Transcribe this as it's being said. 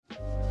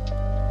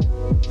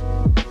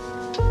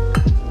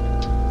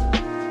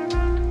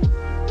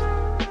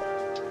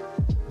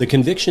The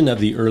conviction of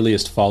the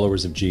earliest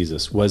followers of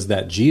Jesus was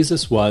that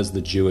Jesus was the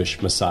Jewish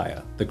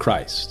Messiah, the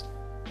Christ,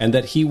 and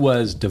that he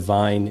was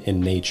divine in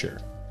nature.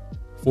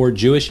 For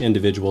Jewish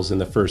individuals in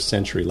the first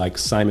century, like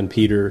Simon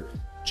Peter,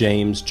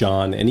 James,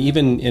 John, and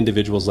even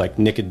individuals like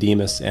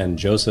Nicodemus and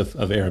Joseph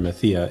of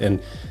Arimathea,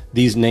 and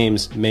these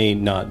names may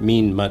not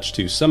mean much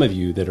to some of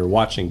you that are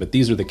watching, but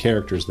these are the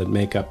characters that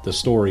make up the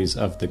stories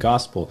of the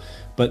gospel.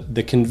 But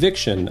the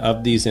conviction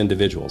of these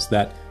individuals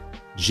that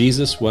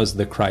Jesus was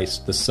the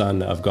Christ, the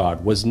Son of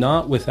God, was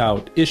not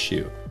without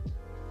issue.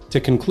 To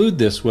conclude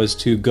this was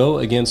to go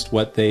against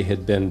what they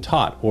had been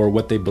taught, or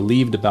what they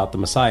believed about the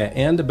Messiah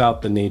and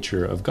about the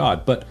nature of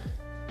God. But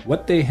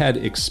what they had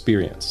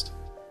experienced,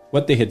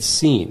 what they had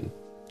seen,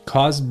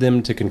 caused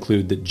them to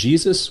conclude that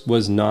Jesus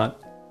was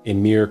not a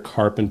mere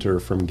carpenter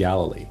from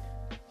Galilee.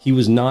 He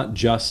was not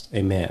just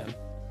a man.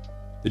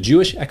 The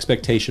Jewish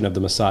expectation of the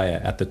Messiah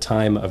at the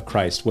time of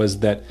Christ was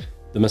that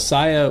the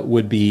Messiah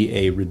would be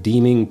a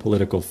redeeming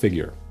political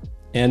figure.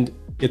 And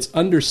it's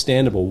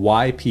understandable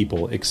why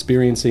people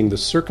experiencing the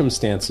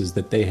circumstances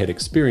that they had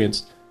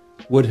experienced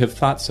would have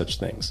thought such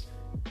things.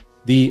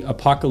 The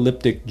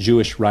apocalyptic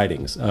Jewish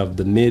writings of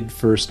the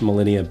mid-first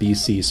millennia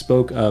BC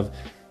spoke of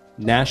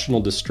national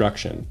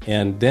destruction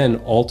and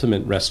then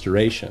ultimate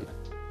restoration.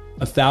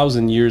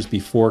 1,000 years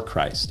before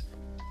Christ,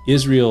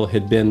 Israel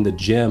had been the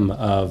gem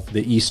of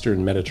the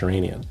Eastern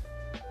Mediterranean.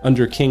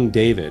 Under King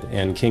David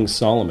and King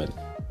Solomon,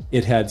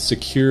 it had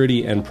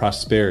security and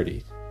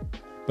prosperity.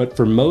 But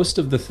for most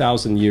of the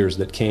 1,000 years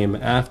that came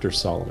after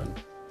Solomon,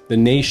 the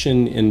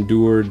nation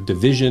endured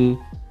division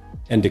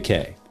and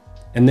decay,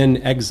 and then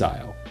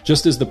exile,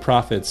 just as the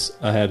prophets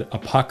had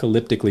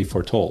apocalyptically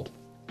foretold.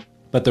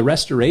 But the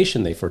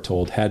restoration they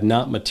foretold had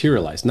not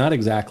materialized, not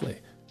exactly.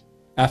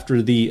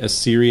 After the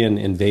Assyrian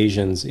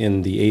invasions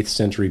in the 8th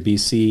century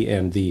BC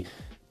and the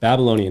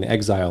Babylonian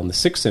exile in the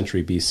 6th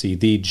century BC,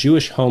 the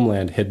Jewish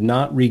homeland had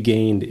not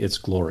regained its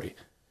glory.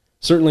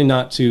 Certainly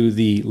not to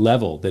the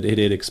level that it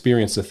had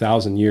experienced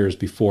 1,000 years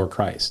before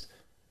Christ.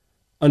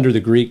 Under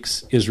the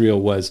Greeks, Israel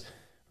was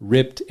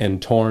ripped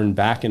and torn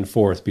back and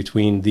forth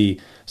between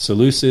the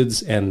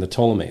Seleucids and the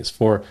Ptolemies.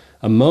 For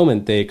a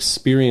moment, they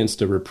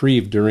experienced a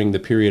reprieve during the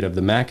period of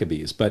the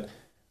Maccabees, but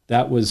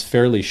that was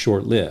fairly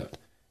short-lived.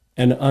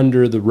 And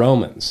under the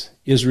Romans,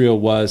 Israel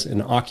was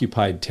an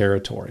occupied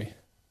territory.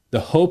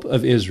 The hope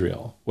of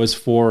Israel was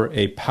for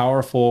a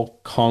powerful,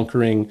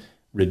 conquering,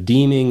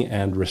 redeeming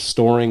and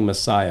restoring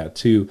Messiah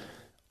to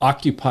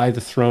occupy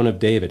the throne of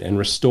David and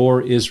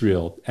restore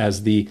Israel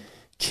as the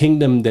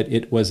kingdom that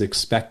it was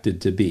expected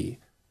to be.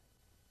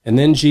 And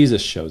then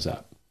Jesus shows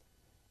up.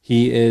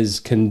 He is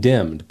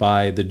condemned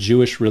by the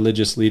Jewish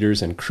religious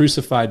leaders and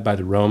crucified by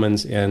the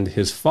Romans and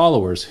his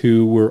followers,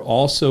 who were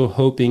also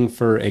hoping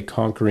for a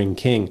conquering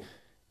king.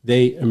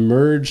 They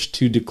emerge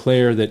to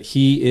declare that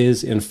he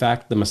is in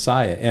fact the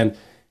Messiah, and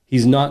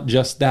he's not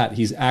just that,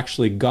 he's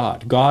actually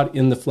God, God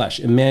in the flesh,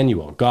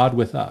 Emmanuel, God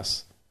with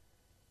us.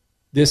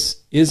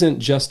 This isn't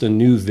just a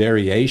new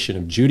variation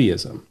of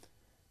Judaism.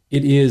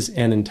 It is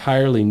an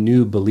entirely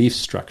new belief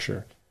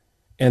structure.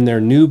 And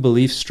their new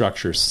belief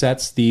structure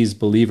sets these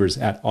believers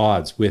at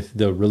odds with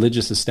the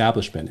religious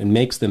establishment and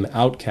makes them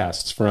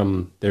outcasts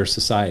from their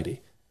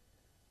society.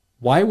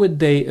 Why would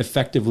they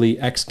effectively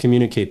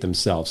excommunicate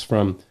themselves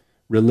from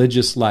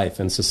religious life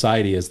and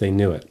society as they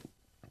knew it?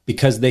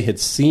 Because they had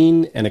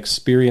seen and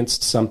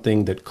experienced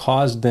something that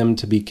caused them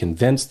to be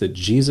convinced that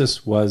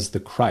Jesus was the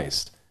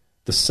Christ,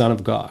 the Son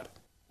of God.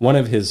 One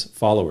of his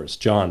followers,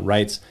 John,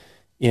 writes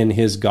in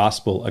his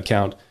gospel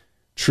account,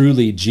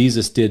 "Truly,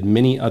 Jesus did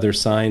many other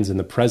signs in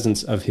the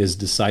presence of his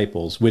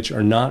disciples, which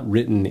are not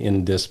written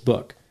in this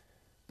book.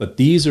 But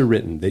these are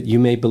written that you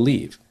may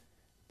believe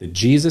that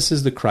Jesus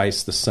is the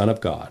Christ, the Son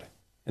of God,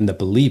 and that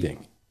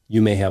believing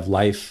you may have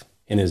life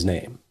in his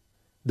name."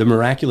 The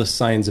miraculous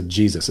signs of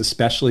Jesus,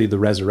 especially the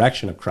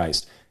resurrection of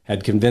Christ,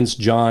 had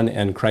convinced John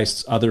and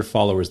Christ's other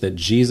followers that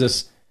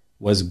Jesus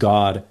was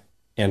God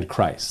and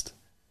Christ.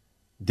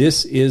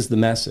 This is the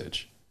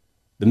message.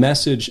 The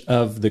message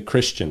of the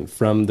Christian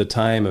from the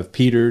time of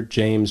Peter,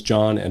 James,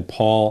 John, and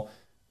Paul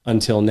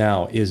until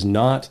now is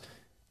not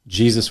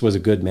Jesus was a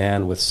good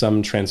man with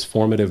some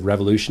transformative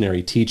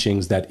revolutionary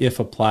teachings that, if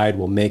applied,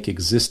 will make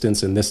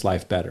existence in this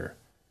life better.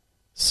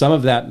 Some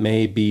of that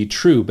may be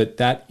true, but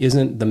that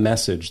isn't the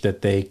message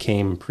that they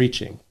came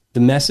preaching. The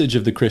message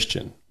of the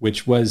Christian,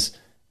 which was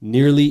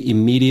nearly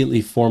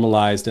immediately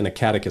formalized in a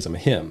catechism, a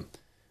hymn,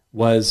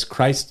 was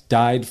Christ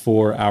died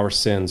for our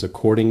sins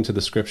according to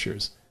the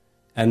Scriptures,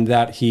 and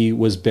that he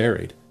was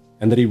buried,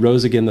 and that he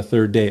rose again the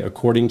third day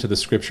according to the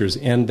Scriptures,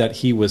 and that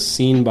he was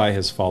seen by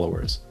his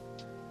followers.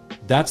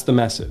 That's the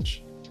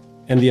message.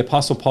 And the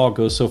Apostle Paul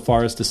goes so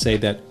far as to say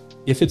that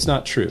if it's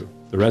not true,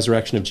 the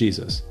resurrection of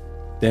Jesus,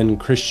 then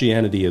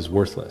Christianity is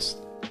worthless.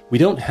 We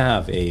don't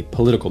have a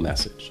political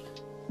message.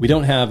 We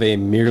don't have a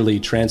merely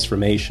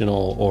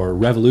transformational or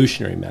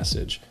revolutionary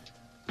message.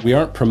 We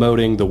aren't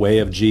promoting the way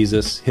of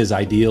Jesus, his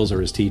ideals,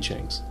 or his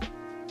teachings.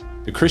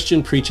 The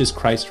Christian preaches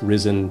Christ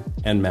risen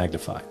and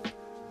magnified.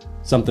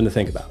 Something to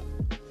think about.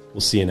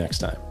 We'll see you next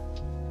time.